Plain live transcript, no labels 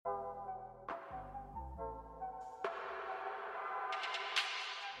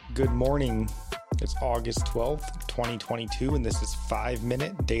Good morning. It's August 12th, 2022, and this is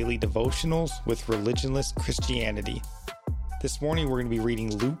 5-Minute Daily Devotionals with Religionless Christianity. This morning we're going to be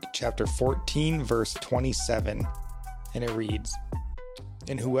reading Luke chapter 14, verse 27, and it reads,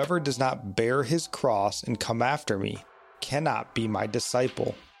 "And whoever does not bear his cross and come after me cannot be my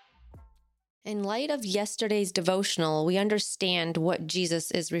disciple." In light of yesterday's devotional, we understand what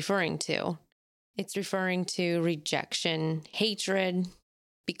Jesus is referring to. It's referring to rejection, hatred,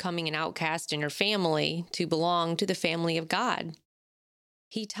 becoming an outcast in your family to belong to the family of God.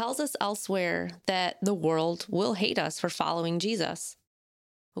 He tells us elsewhere that the world will hate us for following Jesus.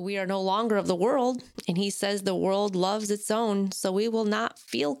 We are no longer of the world, and he says the world loves its own, so we will not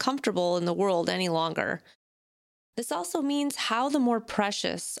feel comfortable in the world any longer. This also means how the more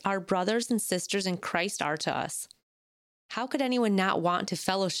precious our brothers and sisters in Christ are to us. How could anyone not want to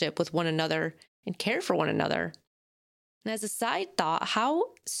fellowship with one another and care for one another? And as a side thought,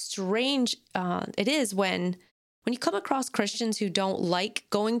 how strange it is when you come across Christians who don't like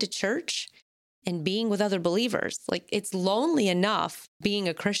going to church and being with other believers. Like, it's lonely enough being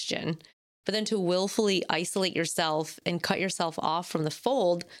a Christian, but then to willfully isolate yourself and cut yourself off from the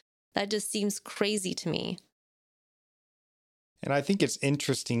fold, that just seems crazy to me. And I think it's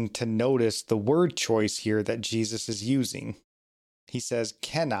interesting to notice the word choice here that Jesus is using. He says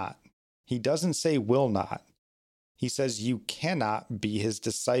cannot. He doesn't say will not. He says you cannot be his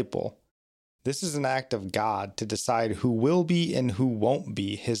disciple. This is an act of God to decide who will be and who won't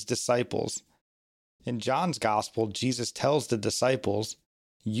be his disciples. In John's gospel, Jesus tells the disciples,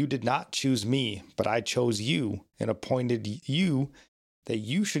 "You did not choose me, but I chose you and appointed you that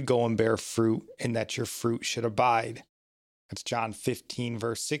you should go and bear fruit and that your fruit should abide." That's John 15,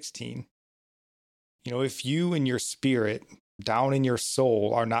 verse 16. If you in your spirit, down in your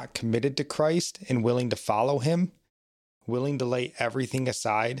soul, are not committed to Christ and willing to follow him, willing to lay everything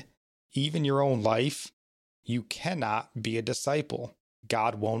aside, even your own life, you cannot be a disciple.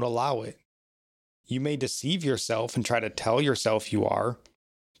 God won't allow it. You may deceive yourself and try to tell yourself you are,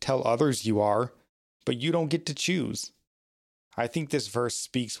 tell others you are, but you don't get to choose. I think this verse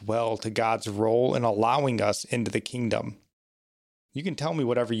speaks well to God's role in allowing us into the kingdom. You can tell me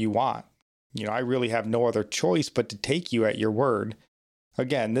whatever you want. I really have no other choice but to take you at your word.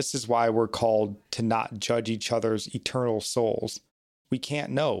 Again, this is why we're called to not judge each other's eternal souls. We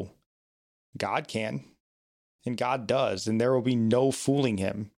can't know. God can, and God does, and there will be no fooling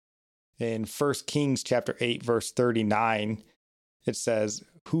him. In 1 Kings chapter 8, verse 39, it says,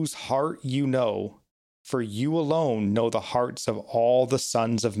 "Whose heart you know, for you alone know the hearts of all the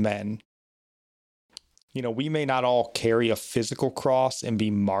sons of men." We may not all carry a physical cross and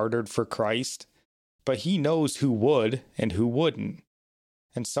be martyred for Christ, but he knows who would and who wouldn't.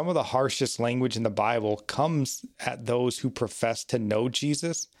 And some of the harshest language in the Bible comes at those who profess to know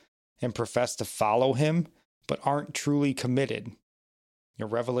Jesus and profess to follow him, but aren't truly committed. In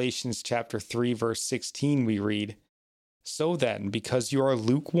Revelations chapter 3, verse 16, we read, "So then, because you are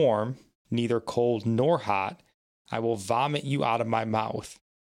lukewarm, neither cold nor hot, I will vomit you out of my mouth."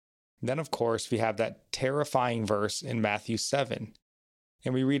 Then, of course, we have that terrifying verse in Matthew 7.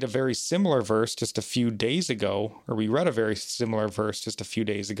 And we read a very similar verse just a few days ago, or we read a very similar verse just a few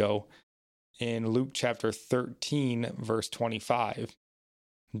days ago in Luke chapter 13, verse 25.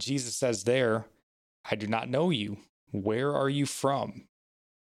 Jesus says there, "I do not know you. Where are you from?"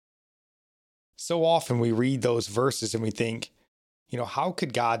 So often we read those verses and we think, how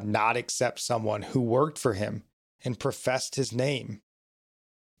could God not accept someone who worked for him and professed his name?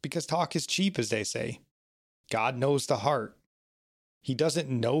 Because talk is cheap, as they say. God knows the heart. He doesn't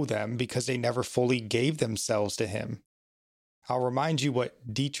know them because they never fully gave themselves to him. I'll remind you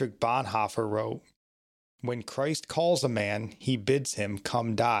what Dietrich Bonhoeffer wrote. "When Christ calls a man, he bids him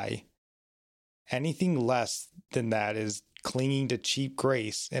come die. Anything less than that is clinging to cheap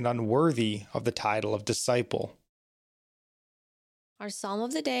grace and unworthy of the title of disciple." Our psalm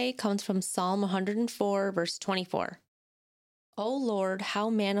of the day comes from Psalm 104, verse 24. "O Lord,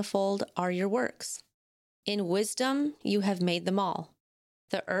 how manifold are your works! In wisdom you have made them all.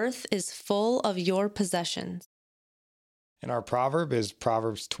 The earth is full of your possessions." And our proverb is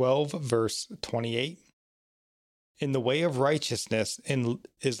Proverbs 12, verse 28. "In the way of righteousness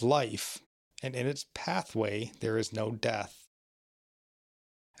is life, and in its pathway there is no death."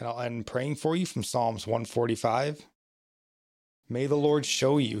 And I'll end praying for you from Psalms 145. "May the Lord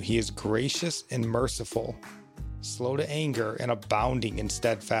show you he is gracious and merciful, slow to anger and abounding in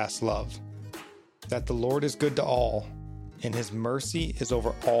steadfast love. That the Lord is good to all, and his mercy is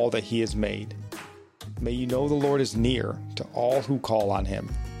over all that he has made. May you know the Lord is near to all who call on him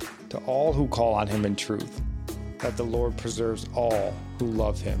in truth. that the Lord preserves all who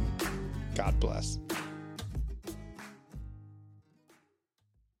love him. God bless.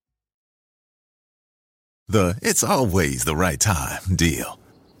 It's always the right time deal.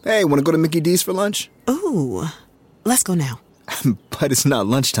 Hey, want to go to Mickey D's for lunch? Ooh, let's go now. But it's not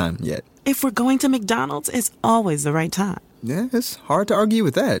lunchtime yet. If we're going to McDonald's, it's always the right time. Yeah, it's hard to argue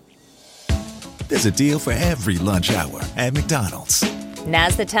with that. There's a deal for every lunch hour at McDonald's.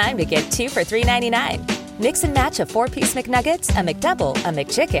 Now's the time to get 2 for $3.99. Mix and match a 4-piece McNuggets, a McDouble, a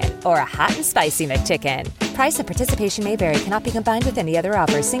McChicken, or a hot and spicy McChicken. Price and participation may vary. Cannot be combined with any other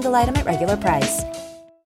offer. Single item at regular price.